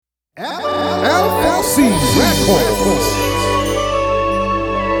LLC Records.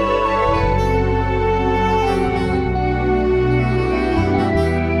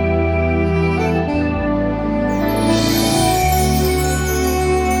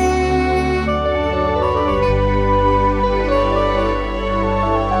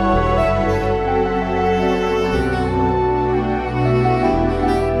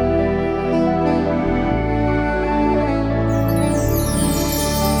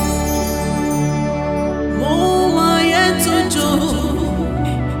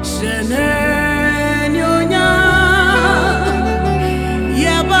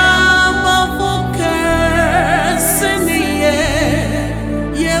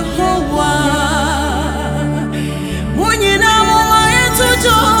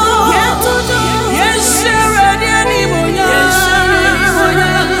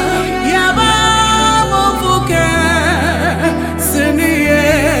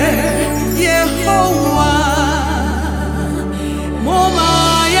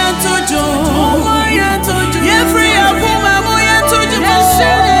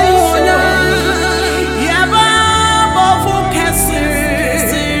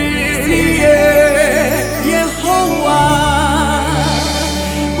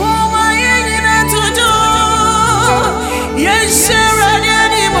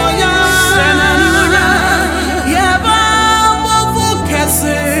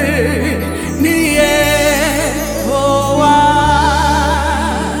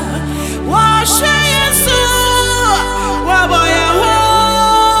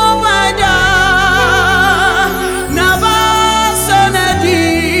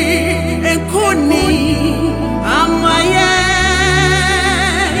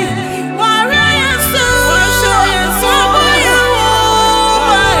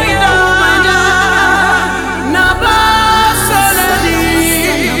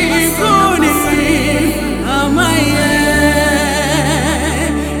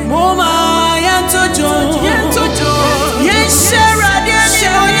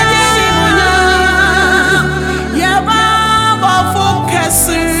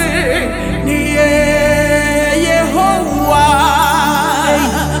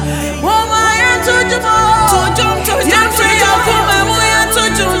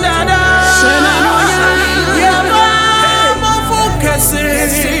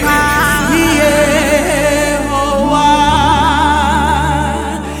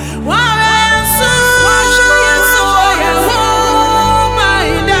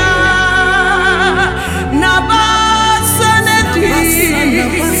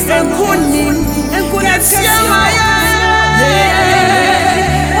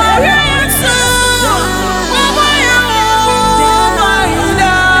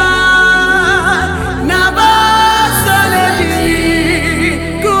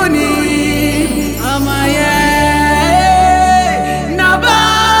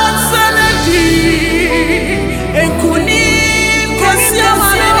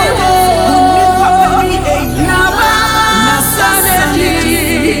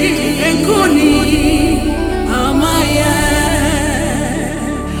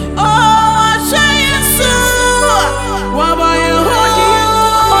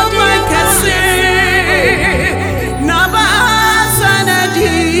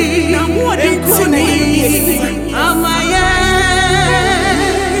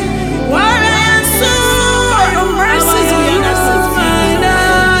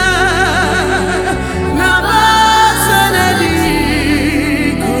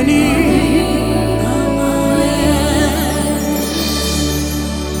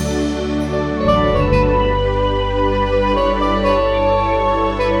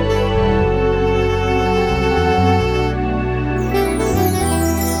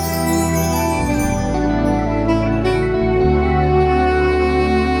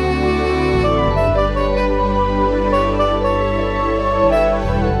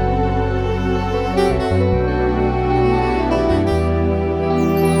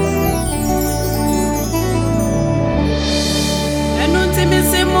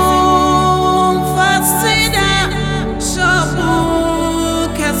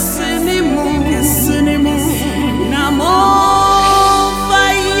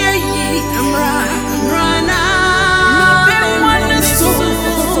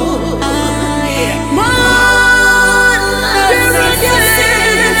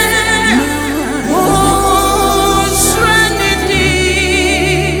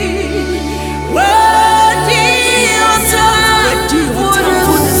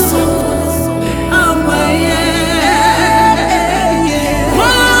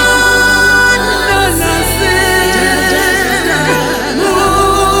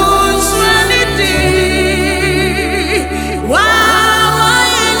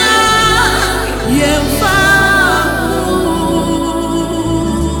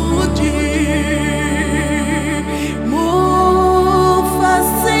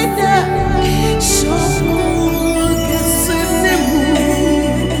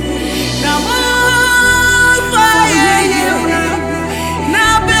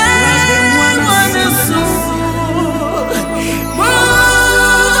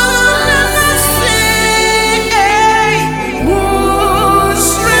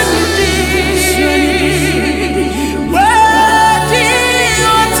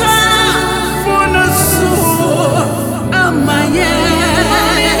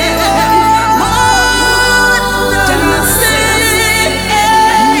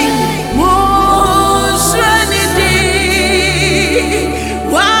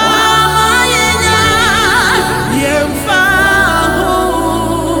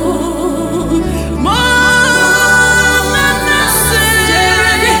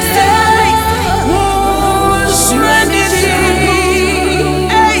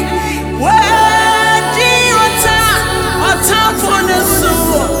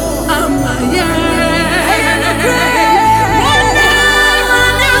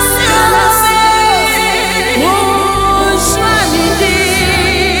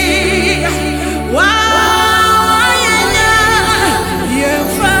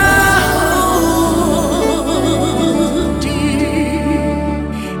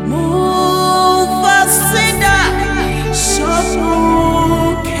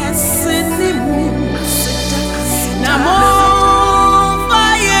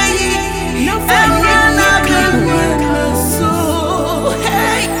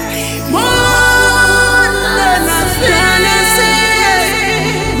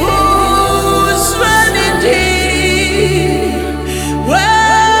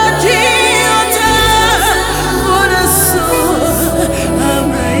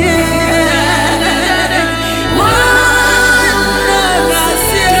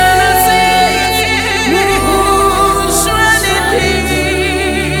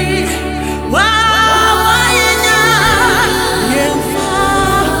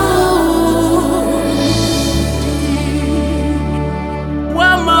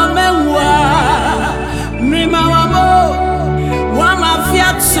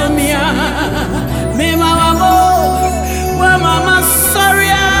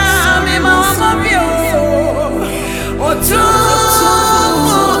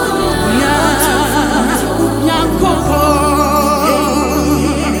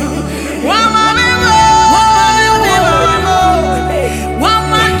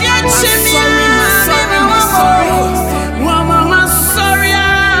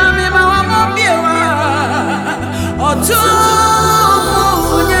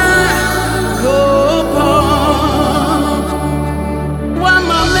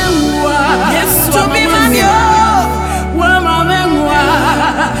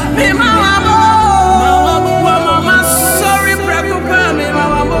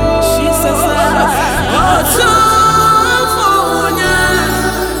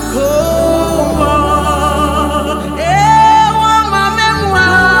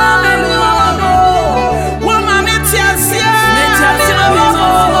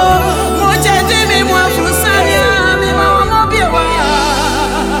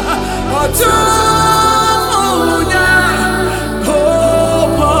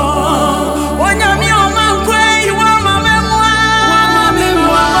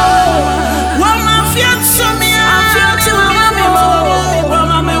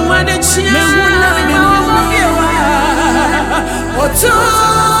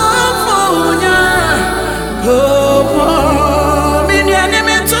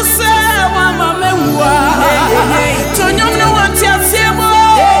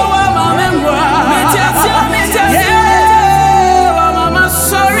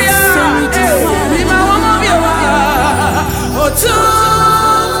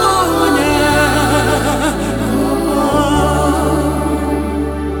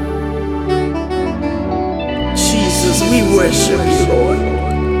 We worship you, Lord.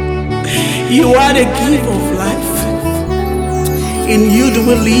 You are the giver of life. In you do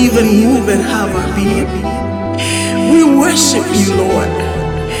we live and move and have our being. We worship you, Lord,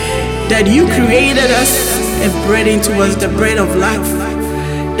 that you created us and bred into us the bread of life,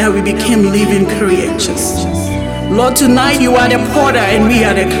 that we became living creatures. Lord, tonight you are the potter and we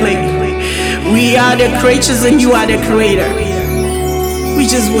are the clay. We are the creatures and you are the creator. We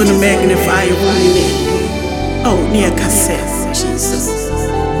just want to magnify your holy name. Oh, near cassette, Jesus.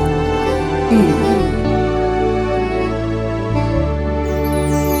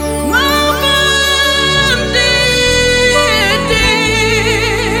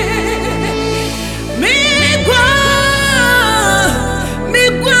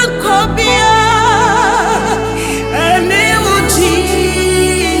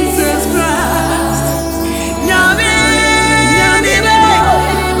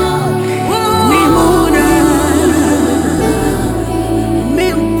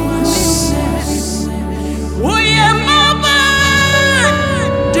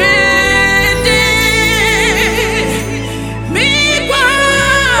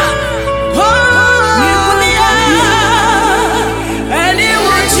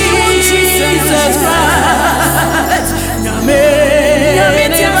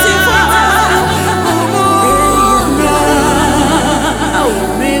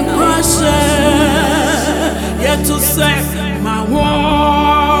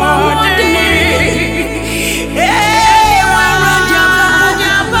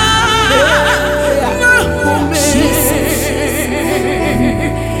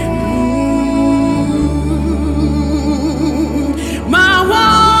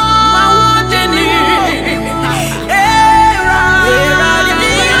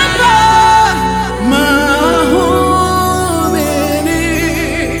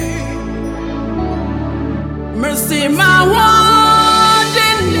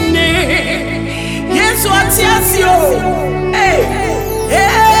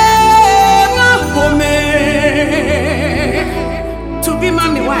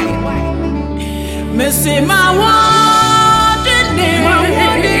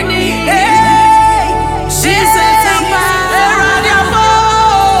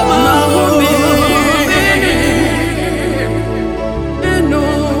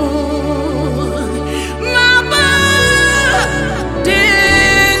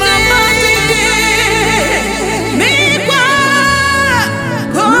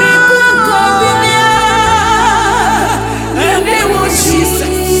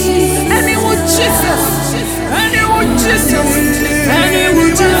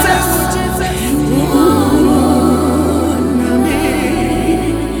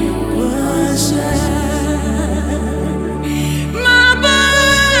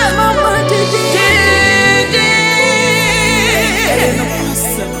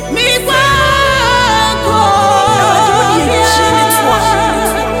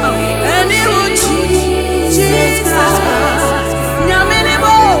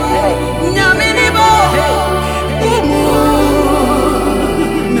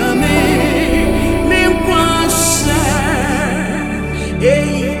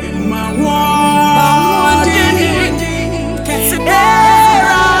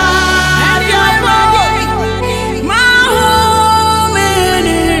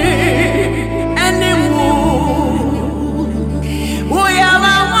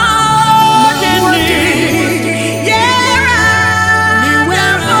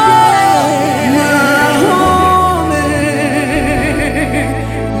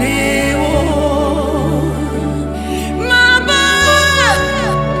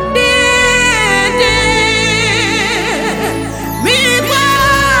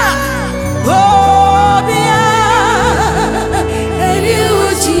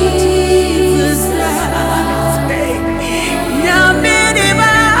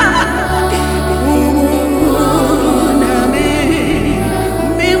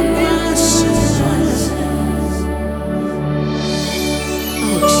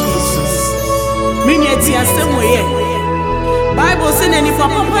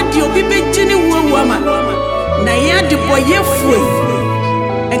 yefui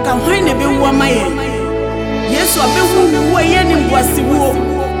enka hwan na be wo maye Yesu abewu wo ye ni boasiwo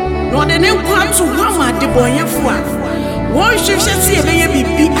no de ne kwa to wa ma de boyefo a won hwehwe se ye be ye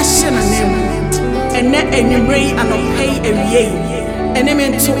bibi ahye na nem ene enimrei anopei awie ene me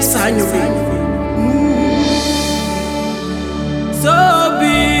nto sa anyobe so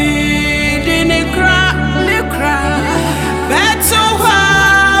be the cry better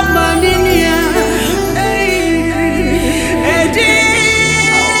harmonia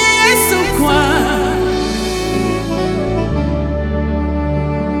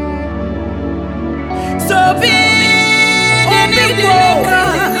so be the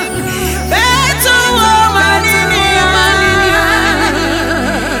better harmonia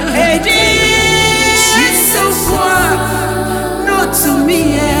so not to me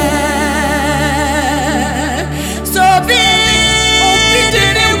so be the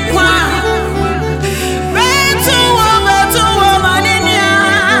better harmonia so not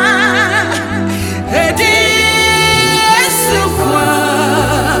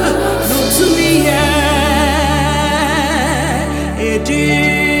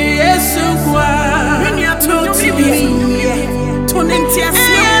to me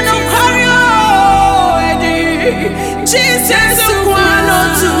Jesus, so one or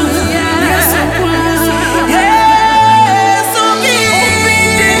two, yes, so be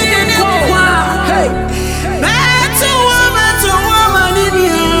the one. Hey, better woman in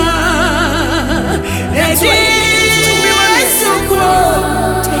here. Yes, so cool.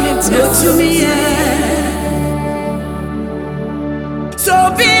 To me, so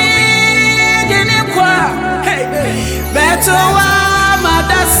be the one. Hey, better woman,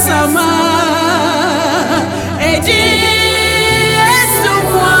 that's summer.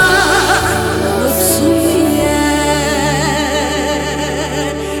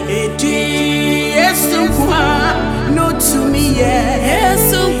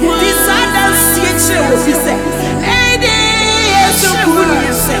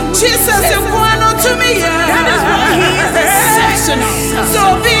 Jesus is one to me, that is why he is exceptional. So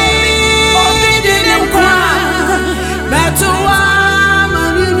be obedient, but to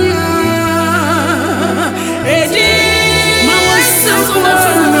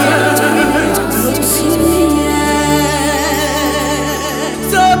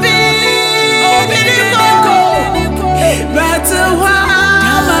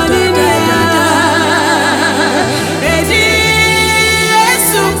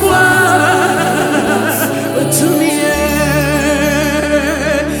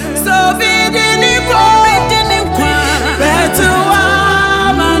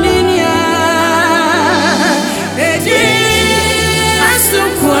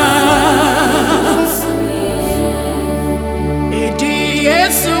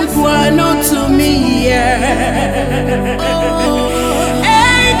to me, yeah.